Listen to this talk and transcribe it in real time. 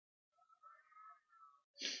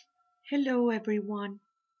Hello, everyone.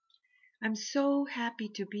 I'm so happy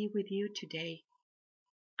to be with you today.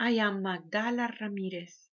 I am Magdala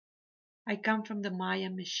Ramirez. I come from the Maya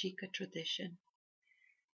Mexica tradition.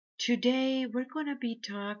 Today, we're going to be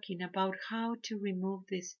talking about how to remove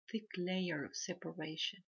this thick layer of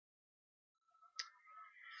separation.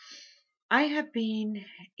 I have been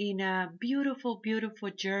in a beautiful, beautiful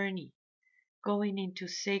journey going into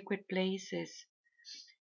sacred places,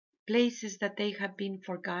 places that they have been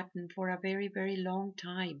forgotten for a very, very long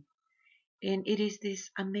time. And it is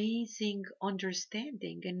this amazing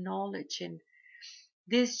understanding and knowledge, and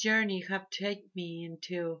this journey have taken me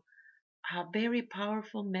into very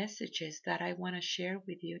powerful messages that I want to share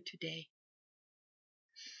with you today.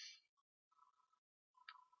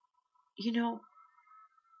 You know,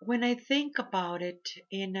 when I think about it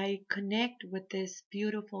and I connect with this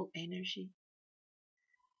beautiful energy,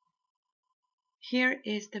 here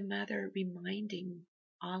is the Mother reminding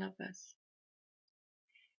all of us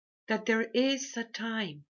that there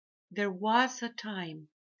was a time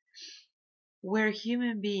where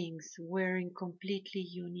human beings were in completely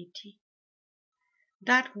unity.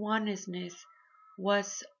 That oneness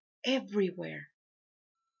was everywhere,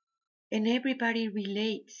 and everybody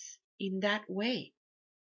relates in that way,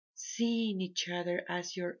 seeing each other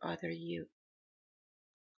as your other you,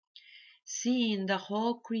 seeing the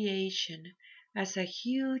whole creation as a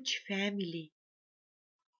huge family,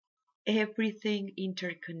 everything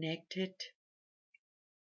interconnected,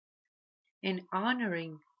 and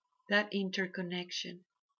honoring that interconnection,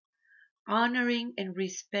 honoring and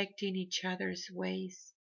respecting each other's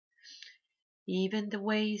ways, even the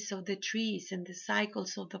ways of the trees and the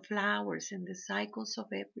cycles of the flowers and the cycles of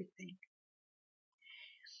everything.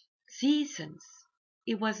 Seasons,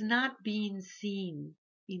 it was not being seen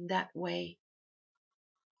in that way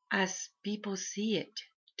as people see it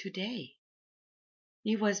today.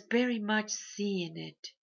 It was very much seeing it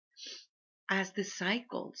as the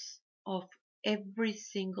cycles of every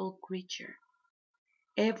single creature,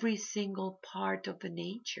 every single part of the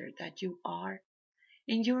nature that you are,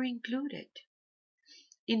 and you're included.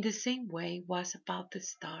 In the same way was about the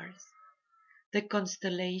stars, the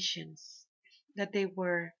constellations, that they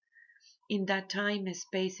were in that time and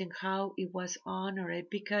space, and how it was honored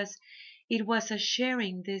because it was a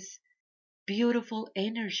sharing this beautiful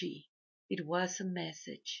energy. It was a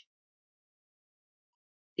message.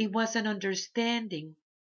 It was an understanding.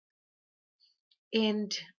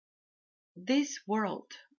 And this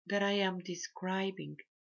world that I am describing,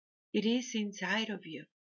 it is inside of you.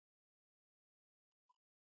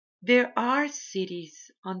 There are cities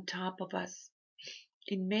on top of us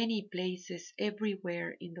in many places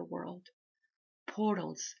everywhere in the world,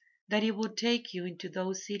 portals that it will take you into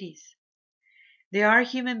those cities. There are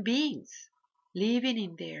human beings living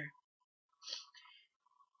in there.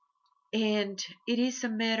 And it is a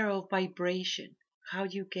matter of vibration, how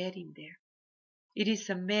you get in there. It is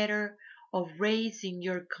a matter of raising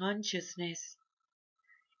your consciousness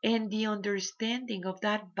and the understanding of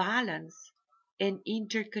that balance and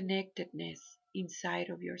interconnectedness inside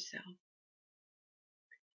of yourself.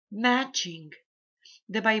 Matching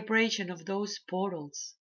the vibration of those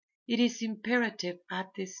portals. It is imperative at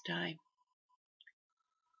this time.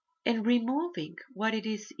 And removing what it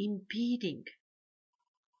is impeding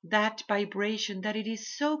that vibration that it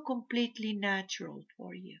is so completely natural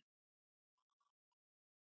for you.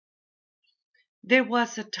 There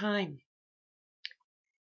was a time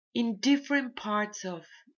in different parts of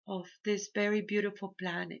this very beautiful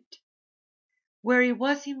planet where it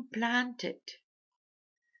was implanted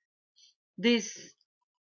this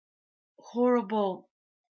horrible,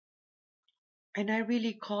 and I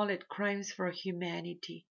really call it crimes for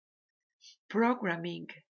humanity, programming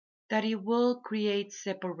that it will create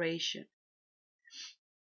separation.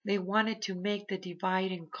 They wanted to make the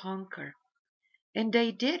divide and conquer, and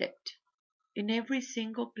they did it in every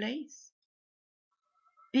single place.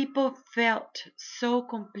 People felt so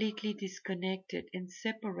completely disconnected and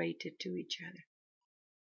separated to each other.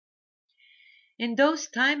 In those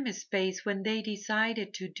time and space when they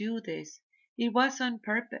decided to do this, it was on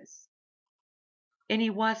purpose, and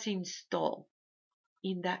it was installed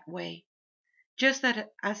in that way. Just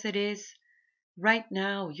that as it is right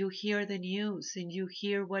now, you hear the news and you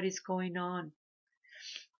hear what is going on,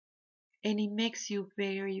 and it makes you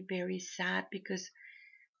very, very sad because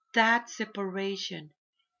that separation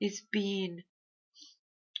is being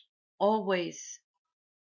always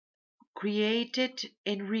created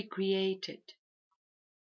and recreated.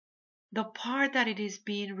 The part that it is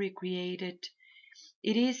being recreated,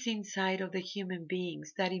 it is inside of the human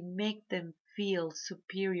beings that it make them feel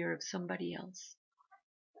superior of somebody else.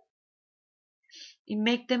 It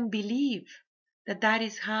make them believe that that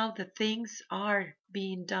is how the things are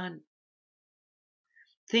being done,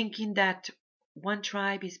 thinking that one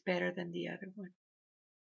tribe is better than the other one.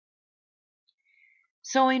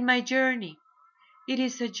 So in my journey, it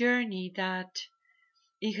is a journey that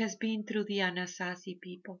it has been through the Anasazi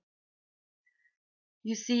people.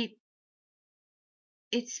 You see,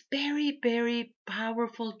 it's very, very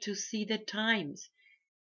powerful to see the times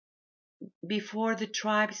before the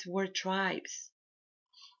tribes were tribes,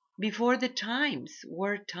 before the times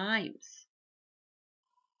were times,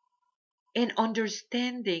 and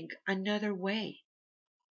understanding another way.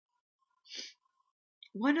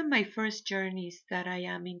 One of my first journeys that I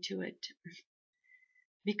am into it,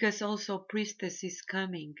 because also priestess is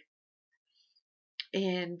coming,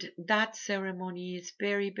 and that ceremony is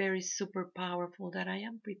very, very super powerful that I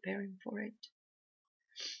am preparing for it.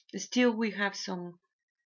 Still, we have some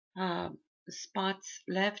uh, spots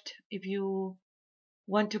left. If you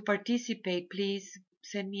want to participate, please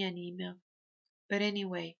send me an email. But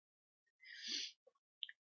anyway,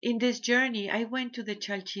 in this journey, I went to the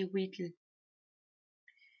Chalchihuitl.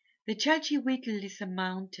 The Chalchihuitl is a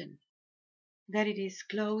mountain that it is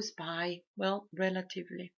close by, well,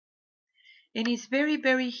 relatively. And it's very,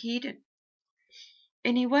 very hidden.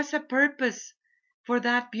 And it was a purpose for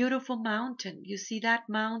that beautiful mountain. You see that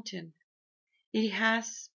mountain? It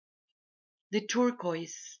has the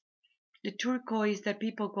turquoise that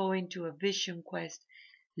people go into a vision quest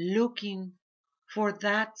looking for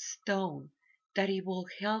that stone that it will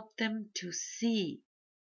help them to see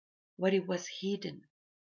what it was hidden.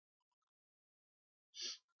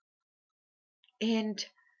 And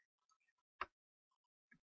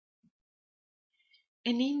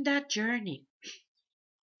in that journey,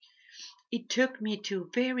 it took me to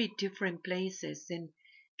very different places and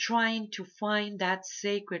trying to find that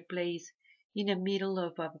sacred place in the middle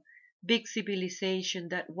of a big civilization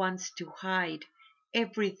that wants to hide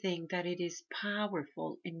everything that it is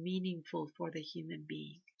powerful and meaningful for the human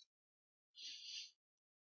being.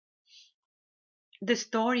 The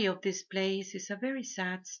story of this place is a very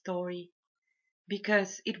sad story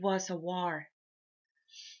because it was a war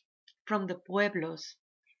from the pueblos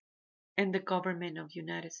and the government of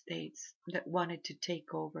United States that wanted to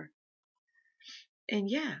take over. And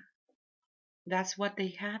yeah, that's what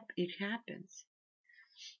it happens.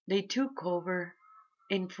 They took over,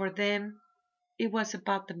 and for them it was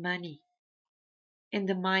about the money and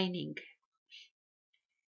the mining.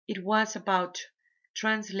 It was about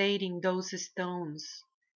translating those stones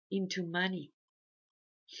into money.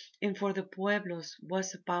 And for the pueblos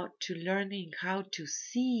was about to learning how to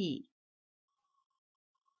see,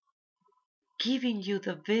 giving you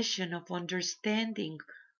the vision of understanding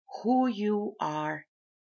who you are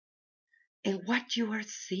and what you are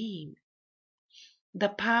seeing, the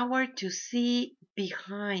power to see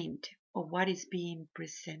behind of what is being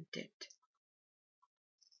presented.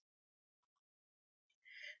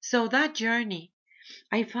 So that journey,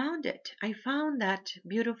 I found it. I found that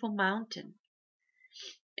beautiful mountain.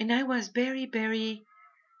 And I was very, very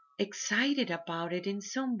excited about it. In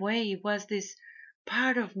some way, it was this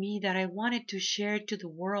part of me that I wanted to share to the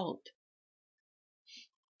world.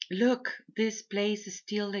 Look, this place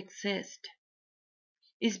still exists.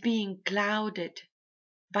 It's being clouded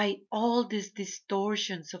by all these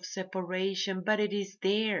distortions of separation, but it is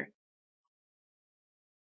there.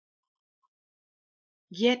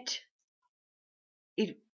 Yet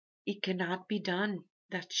it cannot be done,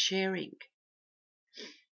 that sharing.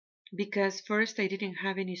 Because first I didn't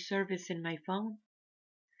have any service in my phone.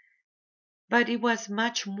 But it was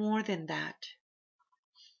much more than that.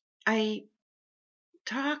 I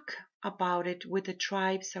talk about it with the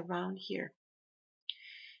tribes around here.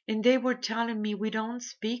 And they were telling me we don't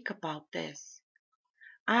speak about this.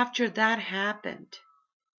 After that happened,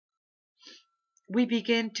 we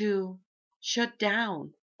began to shut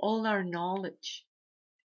down all our knowledge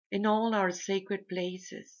in all our sacred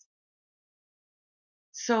places.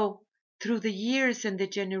 So through the years and the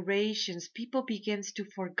generations, people begins to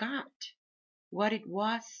forget what it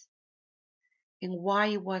was and why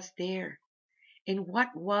it was there and what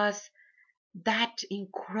was that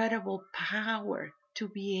incredible power to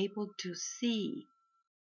be able to see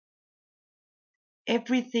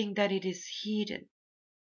everything that it is hidden.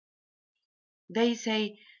 They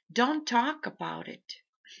say, don't talk about it.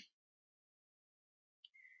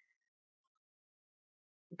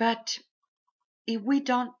 But if we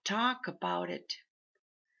don't talk about it,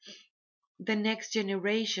 the next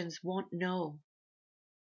generations won't know.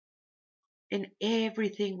 And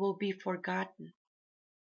everything will be forgotten.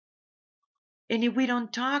 And if we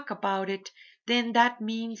don't talk about it, then that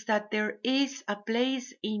means that there is a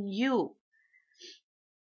place in you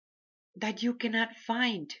that you cannot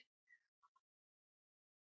find,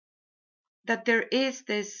 that there is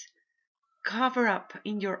this cover up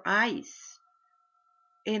in your eyes,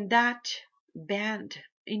 and that band,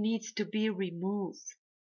 it needs to be removed,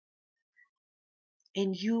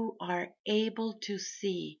 and you are able to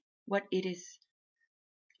see what it is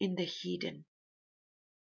in the hidden.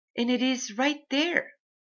 And it is right there.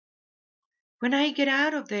 When I get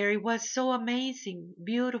out of there, it was so amazing,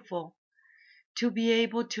 beautiful to be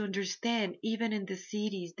able to understand, even in the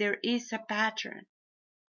cities, there is a pattern.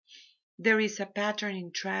 There is a pattern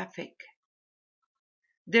in traffic.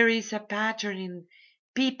 There is a pattern in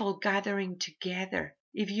people gathering together.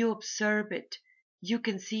 If you observe it, you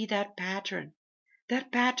can see that pattern.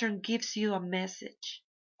 That pattern gives you a message.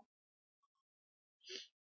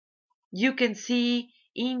 You can see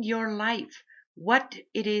in your life what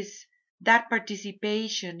it is, that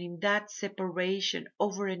participation in that separation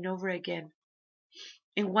over and over again,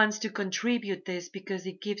 and wants to contribute this because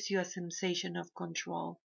it gives you a sensation of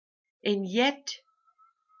control. And yet,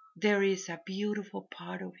 there is a beautiful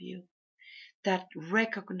part of you that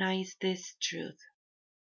recognize this truth.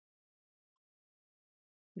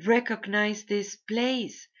 Recognize this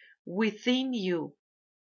place within you,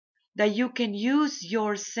 that you can use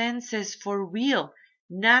your senses for real,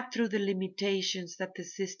 not through the limitations that the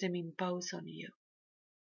system imposes on you.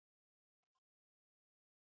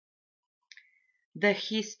 The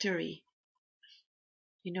history,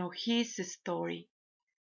 his story,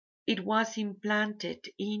 it was implanted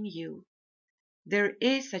in you. There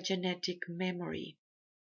is a genetic memory.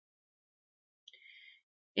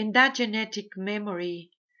 And that genetic memory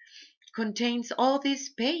contains all this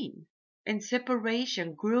pain and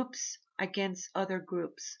separation, groups against other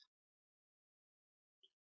groups.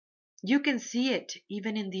 You can see it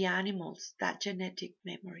even in the animals, that genetic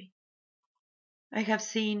memory. I have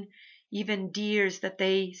seen even deers that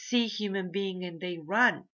they see human being and they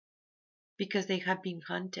run because they have been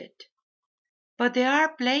hunted. But there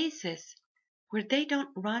are places where they don't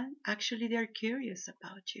run, actually they're curious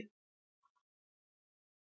about you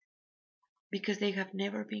because they have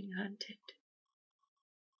never been hunted.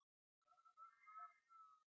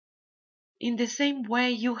 In the same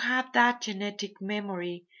way, you have that genetic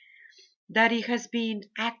memory that it has been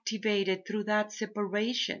activated through that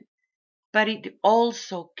separation, but it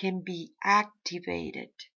also can be activated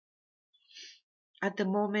at the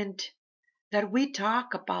moment that we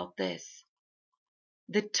talk about this.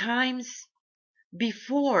 The times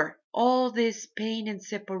before all this pain and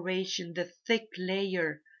separation, the thick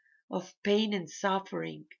layer of pain and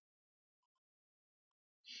suffering,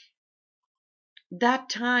 that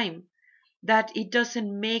time that it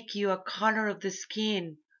doesn't make you a color of the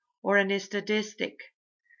skin or an statistic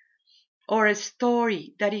or a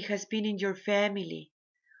story that it has been in your family,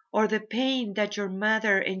 or the pain that your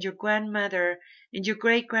mother and your grandmother and your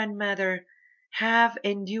great grandmother have,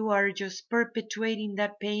 and you are just perpetuating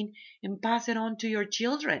that pain and pass it on to your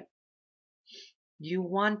children. You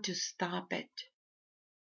want to stop it.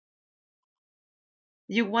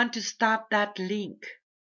 You want to stop that link.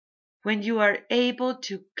 When you are able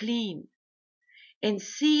to clean and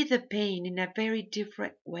see the pain in a very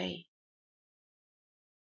different way,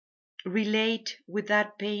 relate with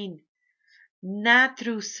that pain, not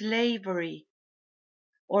through slavery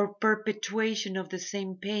or perpetuation of the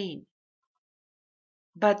same pain,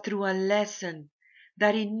 but through a lesson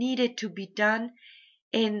that it needed to be done,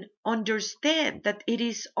 and understand that it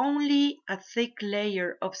is only a thick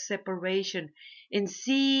layer of separation, and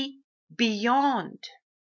see beyond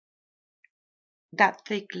that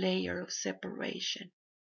thick layer of separation.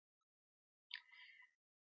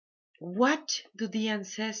 What do the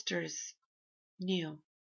ancestors knew?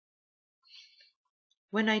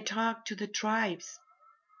 When I talk to the tribes,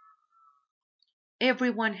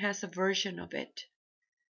 everyone has a version of it.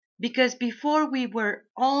 Because before we were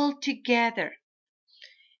all together,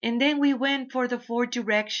 and then we went for the 4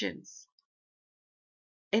 directions.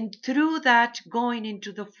 And through that going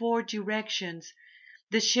into the 4 directions,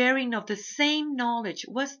 the sharing of the same knowledge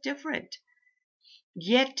was different.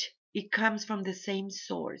 Yet it comes from the same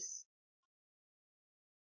source.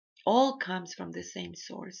 All comes from the same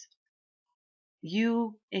source.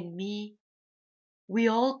 You and me, we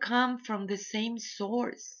all come from the same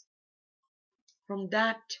source. From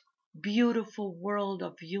that beautiful world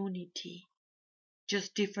of unity.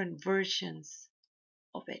 Just different versions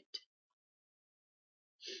of it.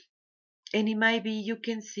 And it might be you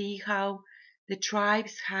can see how the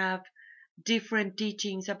tribes have different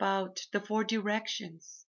teachings about the 4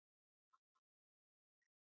 directions.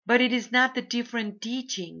 But it is not the different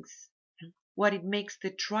teachings what it makes the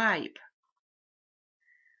tribe.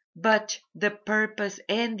 but the purpose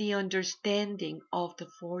and the understanding of the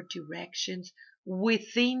four directions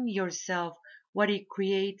within yourself, what it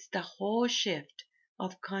creates the whole shift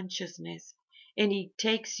of consciousness, and it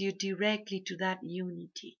takes you directly to that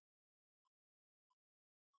unity,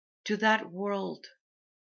 to that world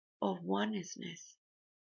of oneness.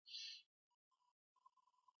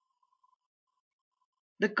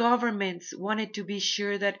 The governments wanted to be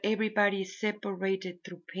sure that everybody is separated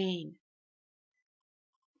through pain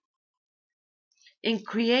and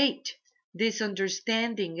create this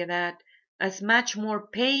understanding that as much more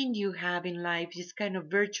pain you have in life is kind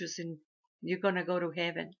of virtuous and you're going to go to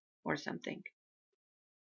heaven or something.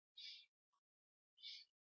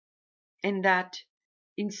 And that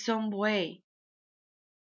in some way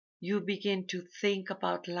you begin to think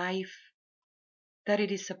about life that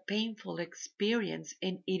it is a painful experience,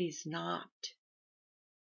 and it is not.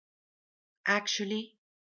 Actually,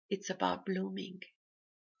 it's about blooming.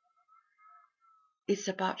 It's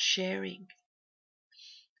about sharing.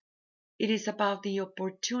 It is about the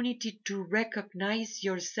opportunity to recognize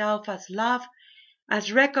yourself as love,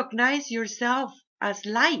 as recognize yourself as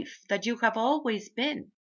life that you have always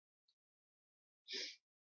been.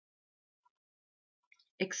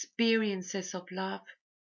 Experiences of love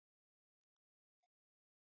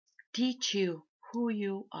teach you who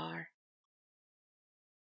you are.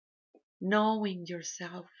 Knowing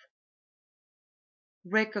yourself,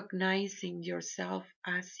 recognizing yourself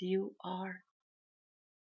as you are.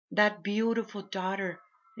 That beautiful daughter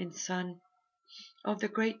and son of the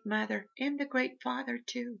Great Mother and the Great Father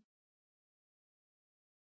too.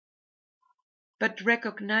 But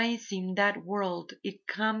recognizing that world, it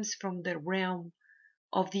comes from the realm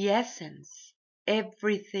of the essence.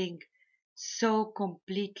 Everything so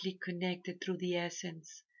completely connected through the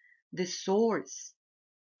essence, the source.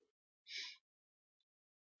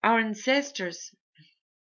 Our ancestors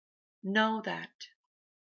know that.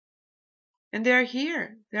 And they're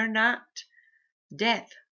here. They're not dead.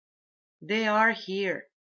 They are here,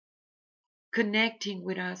 connecting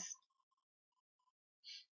with us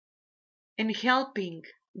and helping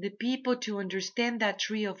the people to understand that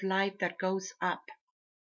tree of life that goes up,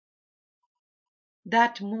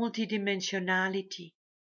 that multidimensionality,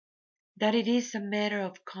 that it is a matter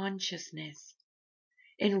of consciousness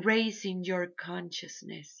and raising your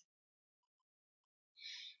consciousness.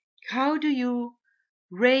 How do you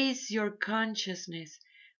raise your consciousness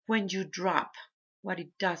when you drop what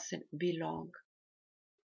it doesn't belong?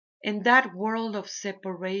 In that world of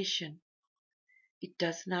separation, it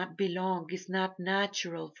does not belong, it's not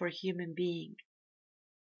natural for human being.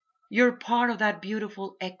 You're part of that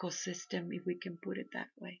beautiful ecosystem, if we can put it that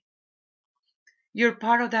way. You're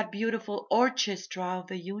part of that beautiful orchestra of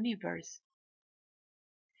the universe.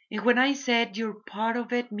 And when I said you're part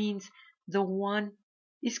of it, means the one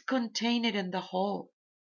is contained in the whole.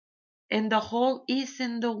 And the whole is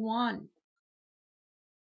in the one.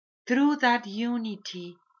 Through that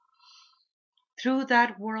unity, through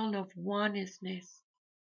that world of oneness,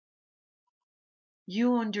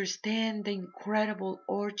 you understand the incredible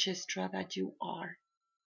orchestra that you are.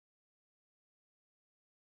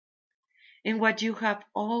 And what you have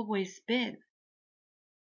always been.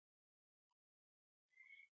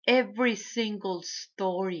 Every single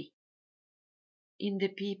story in the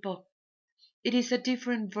people, it is a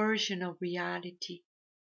different version of reality.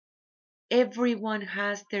 Everyone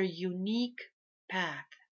has their unique path.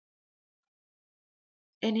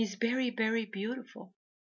 And it's very, very beautiful.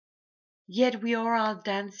 Yet we are all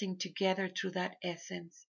dancing together through that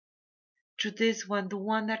essence. Through this one, the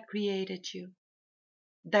one that created you.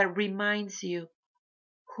 That reminds you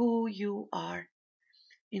who you are.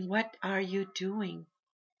 And what are you doing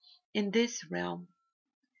in this realm.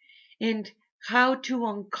 And how to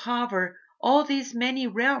uncover all these many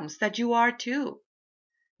realms that you are too.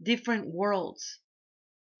 Different worlds.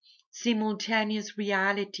 Simultaneous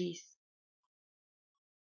realities.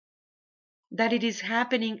 That it is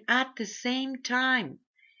happening at the same time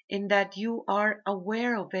and that you are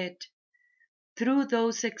aware of it through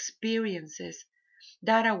those experiences.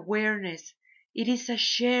 That awareness, it is a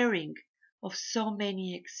sharing of so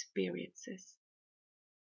many experiences.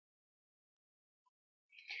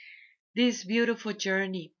 This beautiful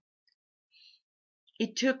journey,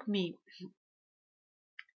 it took me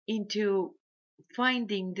into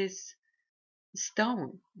finding this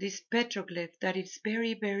stone, this petroglyph that is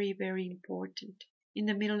very, very, very important in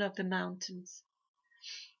the middle of the mountains.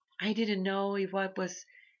 I didn't know if I was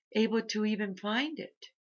able to even find it.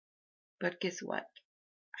 But guess what?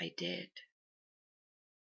 I did.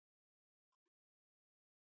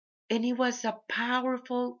 And it was a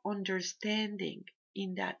powerful understanding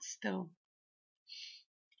in that stone.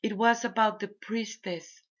 It was about the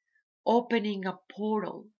priestess opening a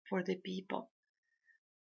portal for the people.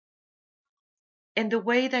 And the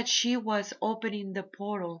way that she was opening the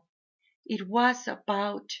portal, it was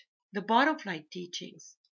about the butterfly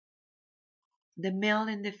teachings, the male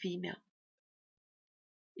and the female.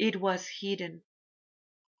 It was hidden.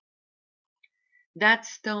 That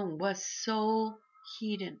stone was so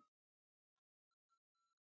hidden.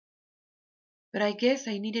 But I guess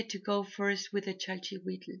I needed to go first with the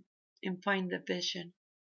Chalchihuitl and find the vision,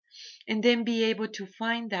 and then be able to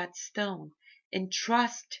find that stone and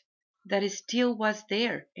trust that it still was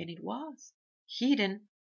there, and it was hidden,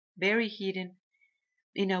 very hidden,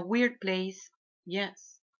 in a weird place,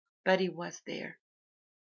 yes, but it was there.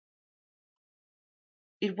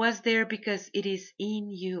 It was there because it is in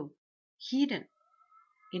you, hidden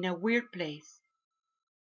in a weird place,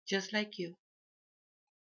 just like you.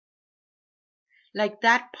 Like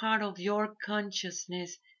that part of your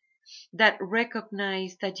consciousness that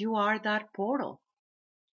recognize that you are that portal,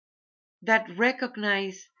 that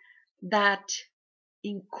recognize that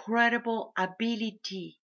incredible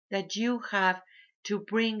ability that you have to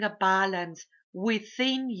bring a balance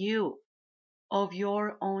within you of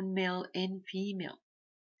your own male and female,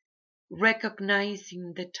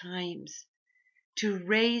 recognizing the times to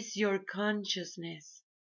raise your consciousness.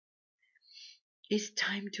 It's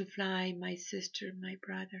time to fly, my sister, my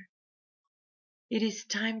brother. It is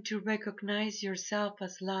time to recognize yourself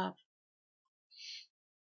as love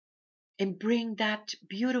and bring that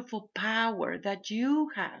beautiful power that you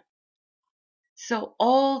have. So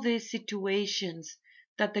all these situations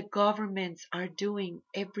that the governments are doing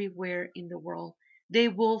everywhere in the world, they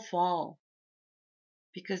will fall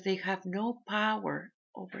because they have no power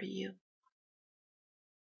over you.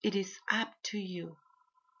 It is up to you.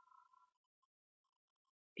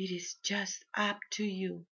 It is just up to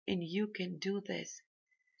you, and you can do this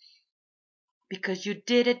because you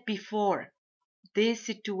did it before. These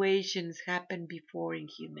situations happened before in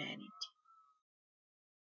humanity,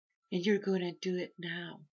 and you're going to do it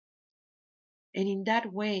now. And in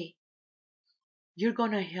that way, you're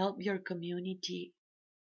going to help your community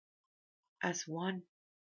as one.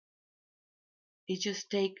 It just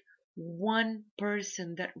takes one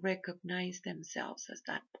person that recognize themselves as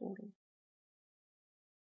that portal.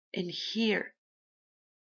 And hear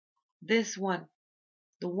this one,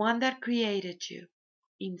 the one that created you,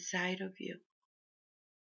 inside of you,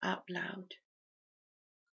 out loud.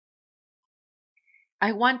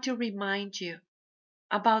 I want to remind you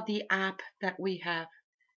about the app that we have,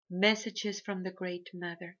 Messages from the Great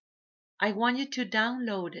Mother. I want you to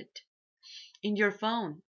download it in your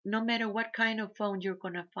phone, no matter what kind of phone you're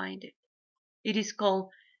going to find it. It is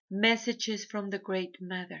called Messages from the Great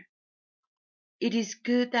Mother. It is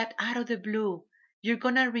good that out of the blue, you're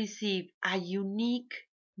going to receive a unique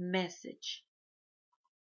message.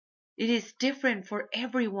 It is different for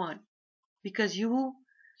everyone because you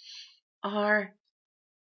are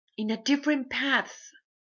in a different path,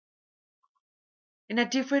 in a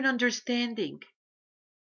different understanding.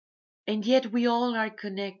 And yet we all are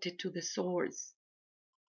connected to the source.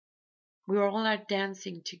 We all are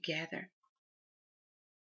dancing together.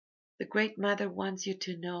 The Great Mother wants you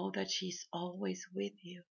to know that she's always with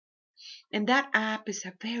you. And that app is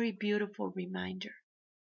a very beautiful reminder.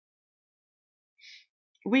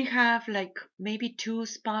 We have like maybe 2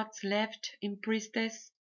 spots left in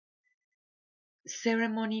Priestess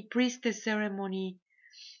ceremony. Priestess ceremony,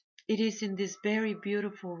 it is in this very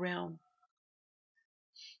beautiful realm.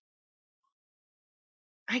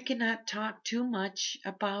 I cannot talk too much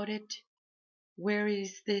about it. Where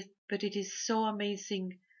is this? But it is so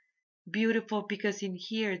amazing, beautiful, because in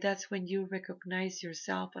here, that's when you recognize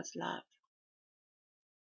yourself as love.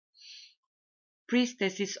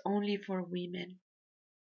 Priestess is only for women.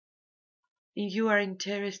 If you are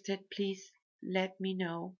interested, please let me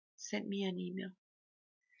know. Send me an email.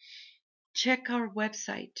 Check our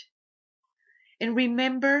website. And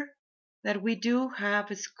remember that we do have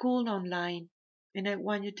a school online, and I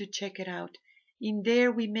want you to check it out. In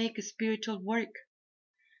there, we make spiritual work.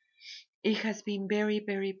 It has been very,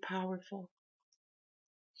 very powerful.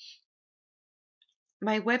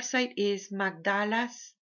 My website is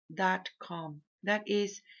magdalas.com. That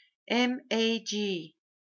is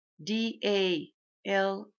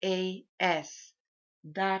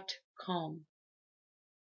MAGDALAS.com.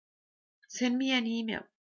 Send me an email.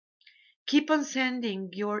 Keep on sending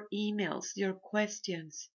your emails, your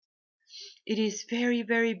questions. It is very,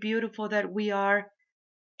 very beautiful that we are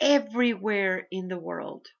everywhere in the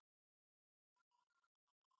world.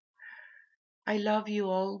 I love you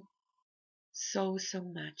all so, so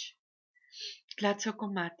much.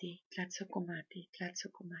 Tlatzocomati, Tlatzocomati,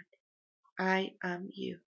 Tlatzocomati. I am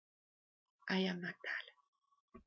you. I am Atala.